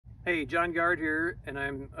Hey, John Gard here, and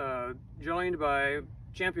I'm joined by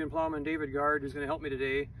champion plowman David Gard, who's going to help me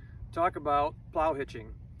today talk about plow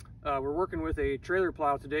hitching. We're working with a trailer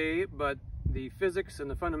plow today, but the physics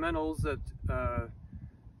and the fundamentals that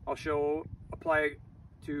I'll show apply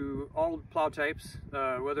to all plow types,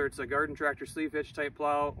 whether it's a garden tractor sleeve hitch type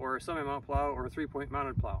plow or a semi-mount plow or a 3-point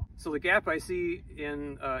mounted plow. So the gap I see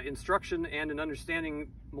in instruction and in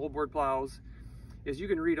understanding moldboard plows is you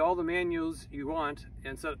can read all the manuals you want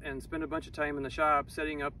and spend a bunch of time in the shop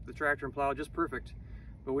setting up the tractor and plow just perfect.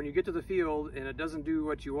 But when you get to the field and it doesn't do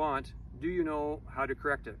what you want, do you know how to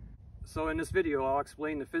correct it? So in this video, I'll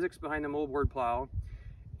explain the physics behind the moldboard plow.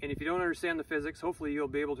 And if you don't understand the physics, hopefully you'll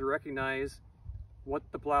be able to recognize what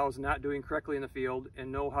the plow is not doing correctly in the field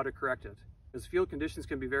and know how to correct it. Because field conditions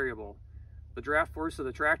can be variable. The draft force of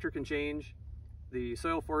the tractor can change, the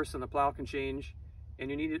soil force on the plow can change, and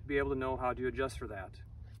you need to be able to know how to adjust for that.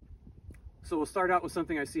 So we'll start out with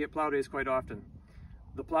something I see at plow days quite often.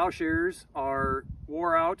 The plowshares are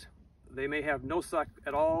wore out, they may have no suck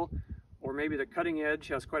at all, or maybe the cutting edge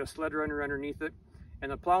has quite a sled runner underneath it,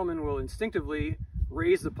 and the plowman will instinctively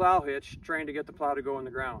raise the plow hitch trying to get the plow to go in the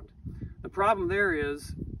ground. The problem there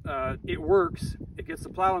is it works, it gets the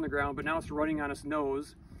plow on the ground, but now it's running on its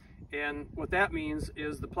nose. And what that means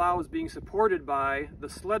is the plow is being supported by the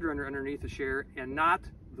sled runner underneath the share and not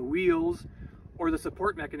the wheels or the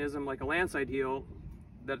support mechanism like a landside heel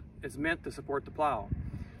that is meant to support the plow.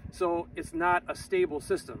 So it's not a stable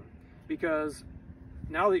system, because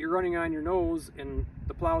now that you're running on your nose and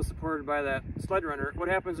the plow is supported by that sled runner, what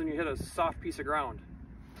happens when you hit a soft piece of ground?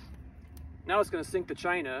 Now it's going to sink to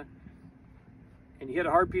China, and you hit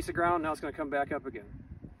a hard piece of ground, now it's going to come back up again.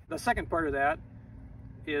 The second part of that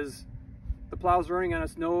is the plow's running on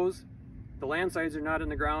its nose, the land sides are not in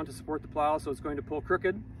the ground to support the plow, so it's going to pull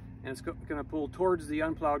crooked and it's going to pull towards the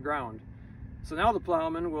unplowed ground. So now the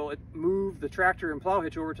plowman will move the tractor and plow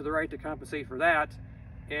hitch over to the right to compensate for that,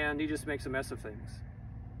 and he just makes a mess of things.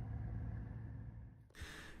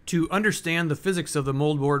 To understand the physics of the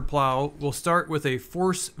moldboard plow, we'll start with a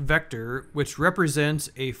force vector, which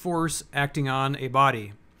represents a force acting on a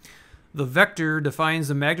body. The vector defines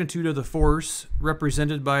the magnitude of the force,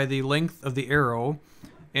 represented by the length of the arrow,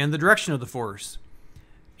 and the direction of the force.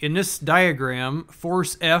 In this diagram,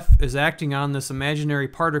 force F is acting on this imaginary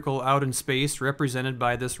particle out in space, represented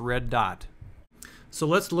by this red dot. So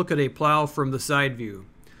let's look at a plow from the side view.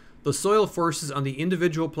 The soil forces on the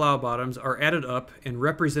individual plow bottoms are added up and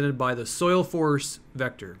represented by the soil force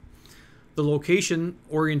vector. The location,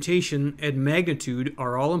 orientation, and magnitude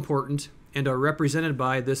are all important and are represented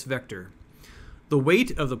by this vector. The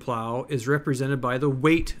weight of the plow is represented by the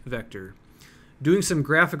weight vector. Doing some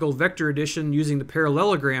graphical vector addition using the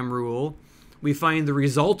parallelogram rule, we find the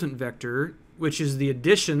resultant vector, which is the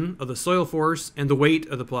addition of the soil force and the weight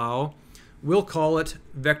of the plow. We'll call it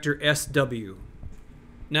vector SW.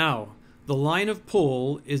 Now, the line of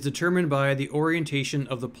pull is determined by the orientation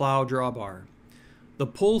of the plow drawbar. The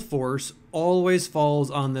pull force always falls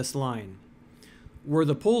on this line. Where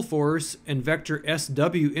the pull force and vector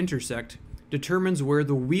SW intersect determines where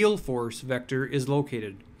the wheel force vector is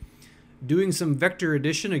located. Doing some vector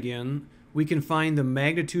addition again, we can find the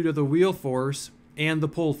magnitude of the wheel force and the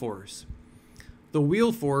pull force. The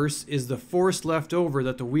wheel force is the force left over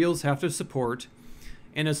that the wheels have to support,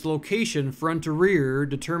 and its location front to rear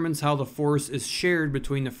determines how the force is shared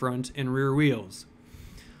between the front and rear wheels.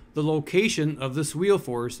 The location of this wheel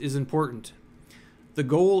force is important. The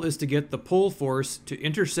goal is to get the pull force to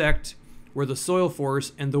intersect where the soil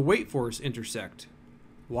force and the weight force intersect.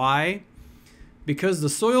 Why? Because the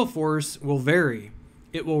soil force will vary.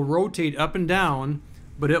 It will rotate up and down,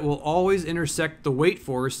 but it will always intersect the weight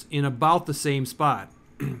force in about the same spot.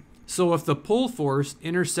 So if the pull force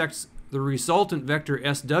intersects the resultant vector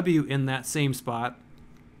SW in that same spot,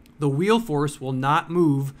 the wheel force will not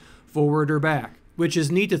move forward or back, which is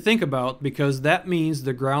neat to think about because that means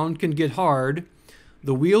the ground can get hard,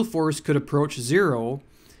 the wheel force could approach zero,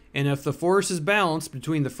 and if the force is balanced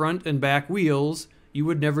between the front and back wheels, you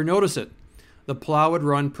would never notice it. The plow would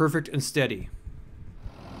run perfect and steady.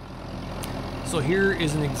 So here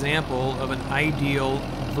is an example of an ideal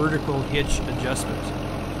vertical hitch adjustment.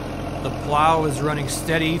 The plow is running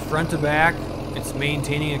steady front to back, it's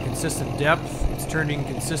maintaining a consistent depth, it's turning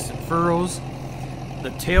consistent furrows. The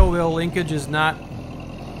tail wheel linkage is not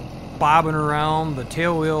bobbing around, the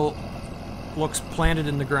tail wheel looks planted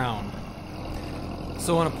in the ground.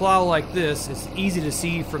 So on a plow like this, it's easy to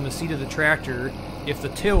see from the seat of the tractor if the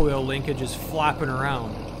tail wheel linkage is flopping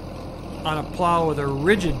around. On a plow with a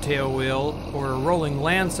rigid tail wheel or a rolling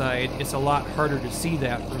land side, it's a lot harder to see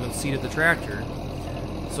that from the seat of the tractor.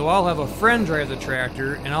 So I'll have a friend drive the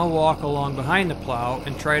tractor and I'll walk along behind the plow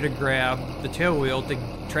and try to grab the tail wheel to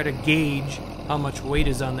try to gauge how much weight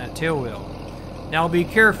is on that tail wheel. Now be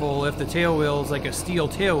careful, if the tail wheel is like a steel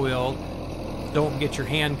tail wheel, don't get your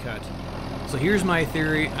hand cut. So here's my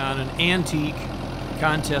theory on an antique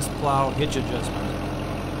contest plow hitch adjustment.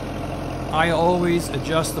 I always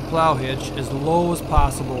adjust the plow hitch as low as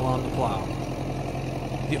possible on the plow.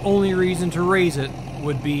 The only reason to raise it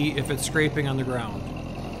would be if it's scraping on the ground.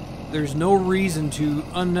 There's no reason to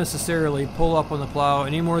unnecessarily pull up on the plow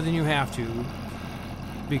any more than you have to,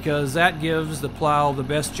 because that gives the plow the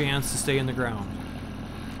best chance to stay in the ground.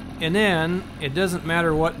 And then, it doesn't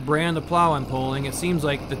matter what brand of plow I'm pulling, it seems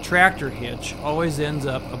like the tractor hitch always ends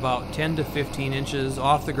up about 10 to 15 inches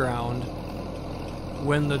off the ground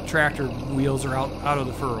when the tractor wheels are out of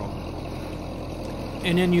the furrow.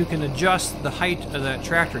 And then you can adjust the height of that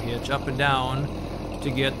tractor hitch up and down to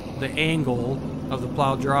get the angle of the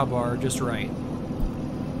plow drawbar just right.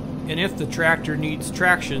 And if the tractor needs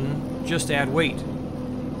traction, just add weight.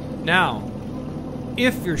 Now,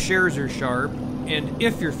 if your shares are sharp and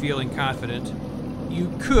if you're feeling confident,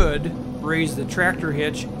 you could raise the tractor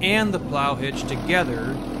hitch and the plow hitch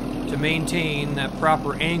together to maintain that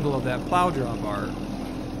proper angle of that plow drawbar,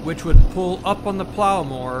 which would pull up on the plow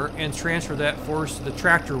more and transfer that force to the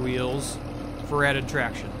tractor wheels for added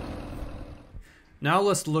traction. Now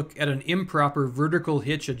let's look at an improper vertical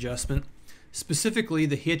hitch adjustment. Specifically,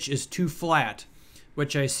 the hitch is too flat,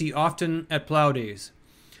 which I see often at plow days.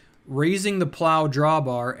 Raising the plow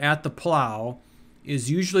drawbar at the plow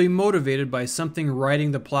is usually motivated by something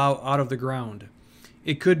riding the plow out of the ground.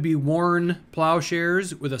 It could be worn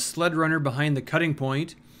plowshares with a sled runner behind the cutting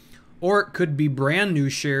point, or it could be brand new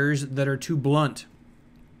shares that are too blunt.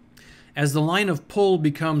 As the line of pull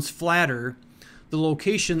becomes flatter, the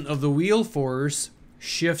location of the wheel force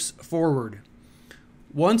shifts forward.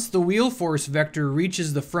 Once the wheel force vector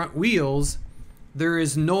reaches the front wheels, there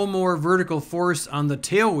is no more vertical force on the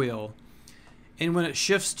tail wheel. And when it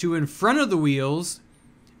shifts to in front of the wheels,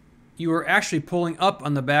 you are actually pulling up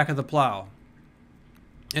on the back of the plow.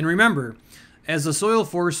 And remember, as the soil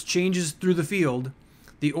force changes through the field,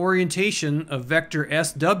 the orientation of vector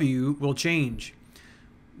SW will change,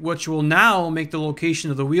 which will now make the location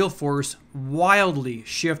of the wheel force wildly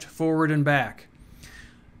shift forward and back.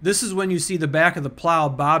 This is when you see the back of the plow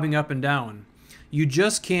bobbing up and down. You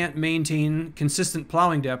just can't maintain consistent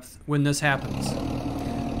plowing depth when this happens.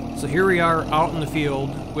 So here we are out in the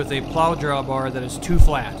field with a plow drawbar that is too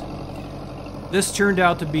flat. This turned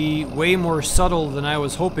out to be way more subtle than I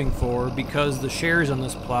was hoping for because the shares on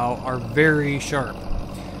this plow are very sharp,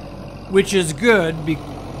 which is good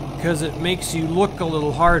because it makes you look a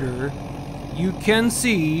little harder. You can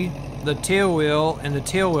see the tail wheel and the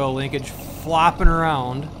tail wheel linkage flopping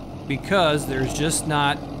around because there's just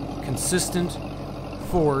not consistent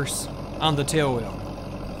force on the tail wheel.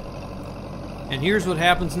 And here's what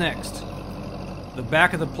happens next. The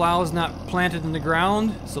back of the plow is not planted in the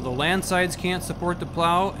ground, so the land sides can't support the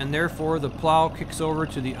plow, and therefore the plow kicks over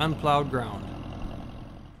to the unplowed ground.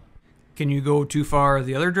 Can you go too far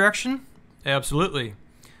the other direction? Absolutely.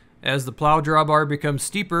 As the plow drawbar becomes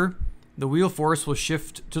steeper, the wheel force will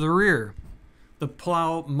shift to the rear. The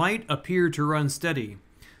plow might appear to run steady,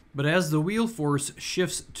 but as the wheel force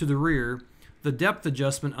shifts to the rear, the depth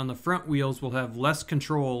adjustment on the front wheels will have less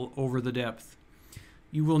control over the depth.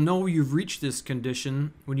 You will know you've reached this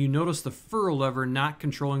condition when you notice the furrow lever not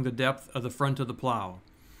controlling the depth of the front of the plow.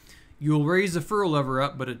 You will raise the furrow lever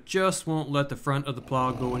up, but it just won't let the front of the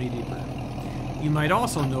plow go any deeper. You might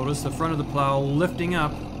also notice the front of the plow lifting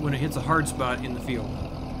up when it hits a hard spot in the field.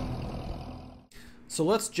 So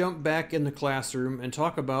let's jump back in the classroom and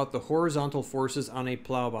talk about the horizontal forces on a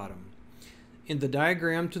plow bottom. In the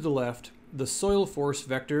diagram to the left, the soil force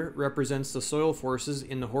vector represents the soil forces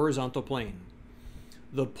in the horizontal plane.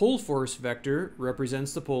 The pull force vector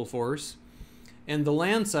represents the pull force, and the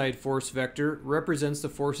land side force vector represents the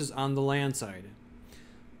forces on the land side.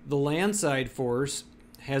 The land side force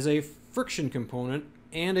has a friction component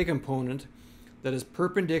and a component that is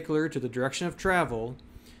perpendicular to the direction of travel,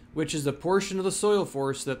 which is the portion of the soil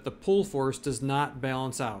force that the pull force does not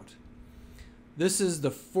balance out. This is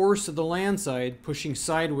the force of the land side pushing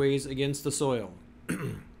sideways against the soil.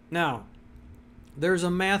 Now, there's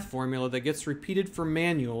a math formula that gets repeated from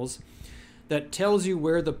manuals that tells you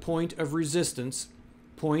where the point of resistance,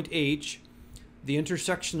 point H, the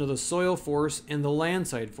intersection of the soil force and the land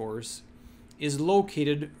side force, is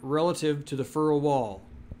located relative to the furrow wall.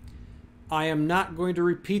 I am not going to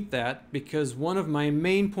repeat that because one of my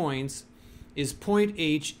main points is point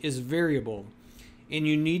H is variable, and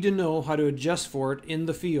you need to know how to adjust for it in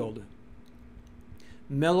the field.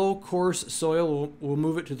 Mellow, coarse soil will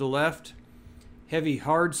move it to the left. Heavy,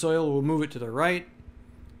 hard soil will move it to the right.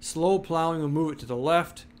 Slow plowing will move it to the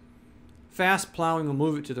left. Fast plowing will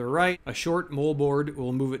move it to the right. A short moldboard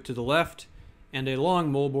will move it to the left. And a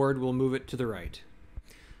long moldboard will move it to the right.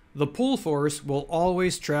 The pull force will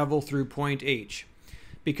always travel through point H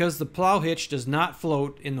because the plow hitch does not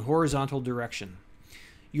float in the horizontal direction.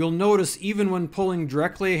 You'll notice even when pulling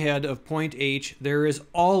directly ahead of point H, there is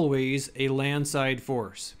always a landside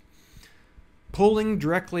force. Pulling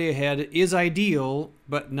directly ahead is ideal,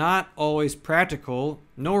 but not always practical,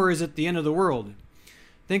 nor is it the end of the world.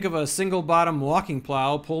 Think of a single bottom walking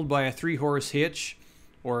plow pulled by a 3-horse hitch,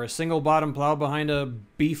 or a single bottom plow behind a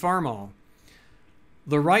B farmall.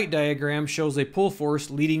 The right diagram shows a pull force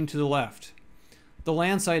leading to the left. The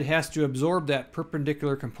landside has to absorb that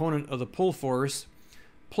perpendicular component of the pull force,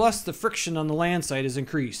 plus the friction on the landside is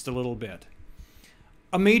increased a little bit.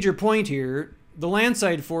 A major point here, the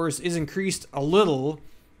landside force is increased a little,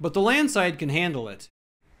 but the landside can handle it.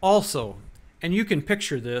 Also, and you can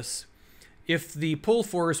picture this, if the pull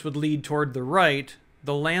force would lead toward the right,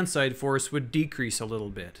 the landside force would decrease a little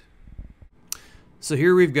bit. So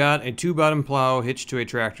here we've got a 2-bottom plow hitched to a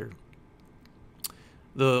tractor.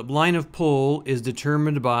 The line of pull is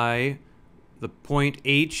determined by the point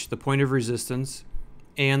H, the point of resistance,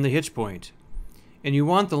 and the hitch point. And you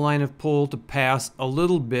want the line of pull to pass a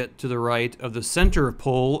little bit to the right of the center of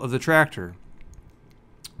pull of the tractor.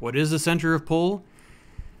 What is the center of pull?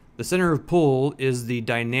 The center of pull is the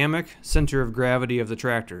dynamic center of gravity of the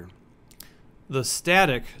tractor. The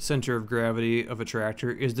static center of gravity of a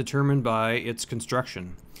tractor is determined by its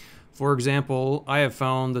construction. For example, I have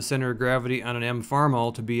found the center of gravity on an M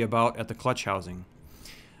farmall to be about at the clutch housing.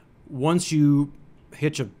 Once you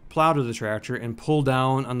hitch a plow to the tractor and pull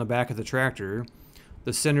down on the back of the tractor,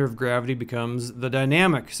 the center of gravity becomes the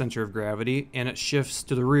dynamic center of gravity and it shifts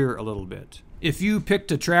to the rear a little bit. If you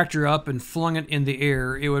picked a tractor up and flung it in the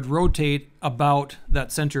air, it would rotate about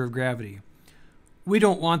that center of gravity. We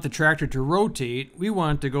don't want the tractor to rotate, we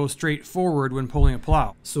want it to go straight forward when pulling a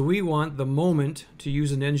plow. So we want the moment, to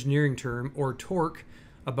use an engineering term, or torque,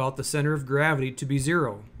 about the center of gravity to be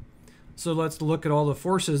 0. So let's look at all the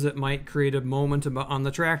forces that might create a moment on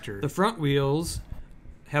the tractor. The front wheels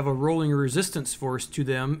have a rolling resistance force to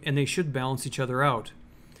them and they should balance each other out.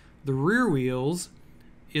 The rear wheels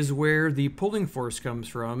is where the pulling force comes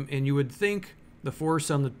from, and you would think the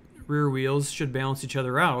force on the rear wheels should balance each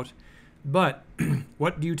other out, but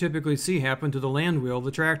what do you typically see happen to the land wheel of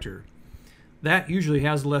the tractor? That usually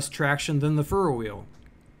has less traction than the furrow wheel.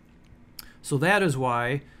 So that is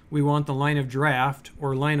why we want the line of draft,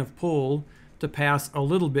 or line of pull, to pass a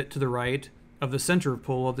little bit to the right of the center of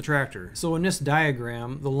pull of the tractor. So in this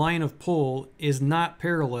diagram, the line of pull is not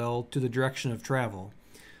parallel to the direction of travel.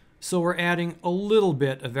 So we're adding a little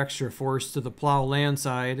bit of extra force to the plow land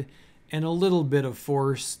side and a little bit of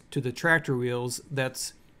force to the tractor wheels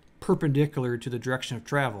that's perpendicular to the direction of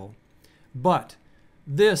travel. But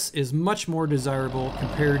this is much more desirable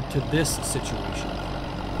compared to this situation.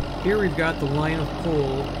 Here we've got the line of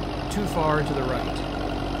pull too far to the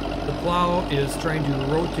right. The plow is trying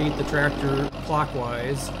to rotate the tractor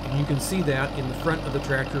clockwise, and you can see that in the front of the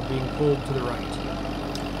tractor being pulled to the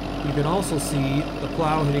right. You can also see the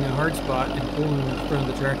plow hitting a hard spot and pulling the front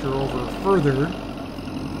of the tractor over further.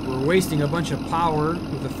 We're wasting a bunch of power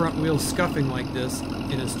with the front wheels scuffing like this,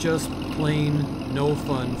 and it's just plain no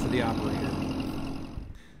fun for the operator.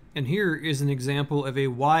 And here is an example of a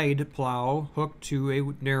wide plow hooked to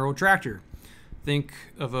a narrow tractor. Think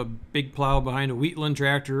of a big plow behind a wheatland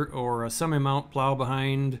tractor or a semi-mount plow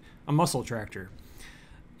behind a muscle tractor.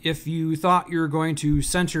 If you thought you were going to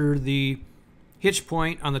center the hitch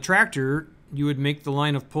point on the tractor, you would make the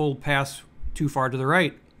line of pull pass too far to the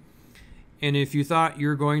right. And if you thought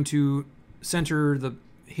you're going to center the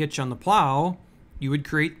hitch on the plow, you would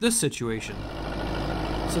create this situation.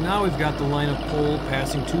 So now we've got the line of pull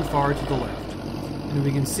passing too far to the left. And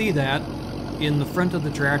we can see that in the front of the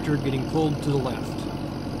tractor getting pulled to the left.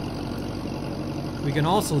 We can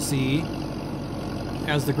also see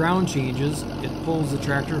as the ground changes, it pulls the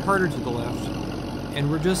tractor harder to the left, and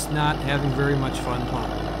we're just not having very much fun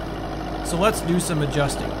plowing. So let's do some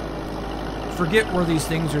adjusting. Forget where these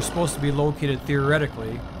things are supposed to be located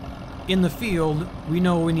theoretically. In the field, we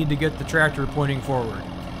know we need to get the tractor pointing forward.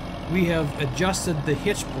 We have adjusted the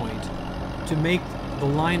hitch point to make the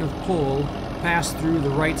line of pull pass through the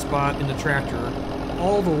right spot in the tractor,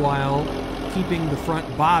 all the while keeping the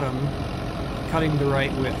front bottom cutting the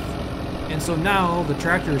right width. And so now the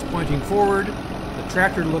tractor is pointing forward, the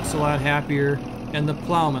tractor looks a lot happier, and the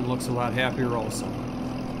plowman looks a lot happier also.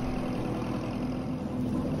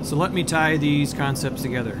 So let me tie these concepts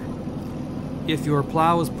together. If your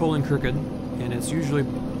plow is pulling crooked, and it's usually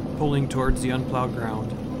pulling towards the unplowed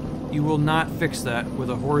ground, you will not fix that with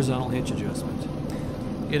a horizontal hitch adjustment.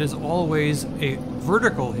 It is always a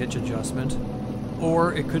vertical hitch adjustment,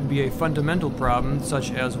 or it could be a fundamental problem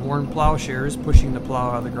such as worn plowshares pushing the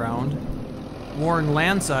plow out of the ground, worn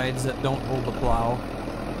landsides that don't hold the plow,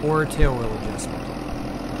 or a tail wheel adjustment.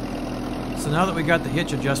 So now that we got the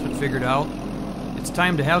hitch adjustment figured out, it's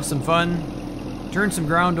time to have some fun, turn some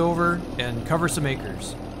ground over, and cover some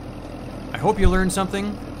acres. I hope you learned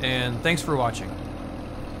something, and thanks for watching.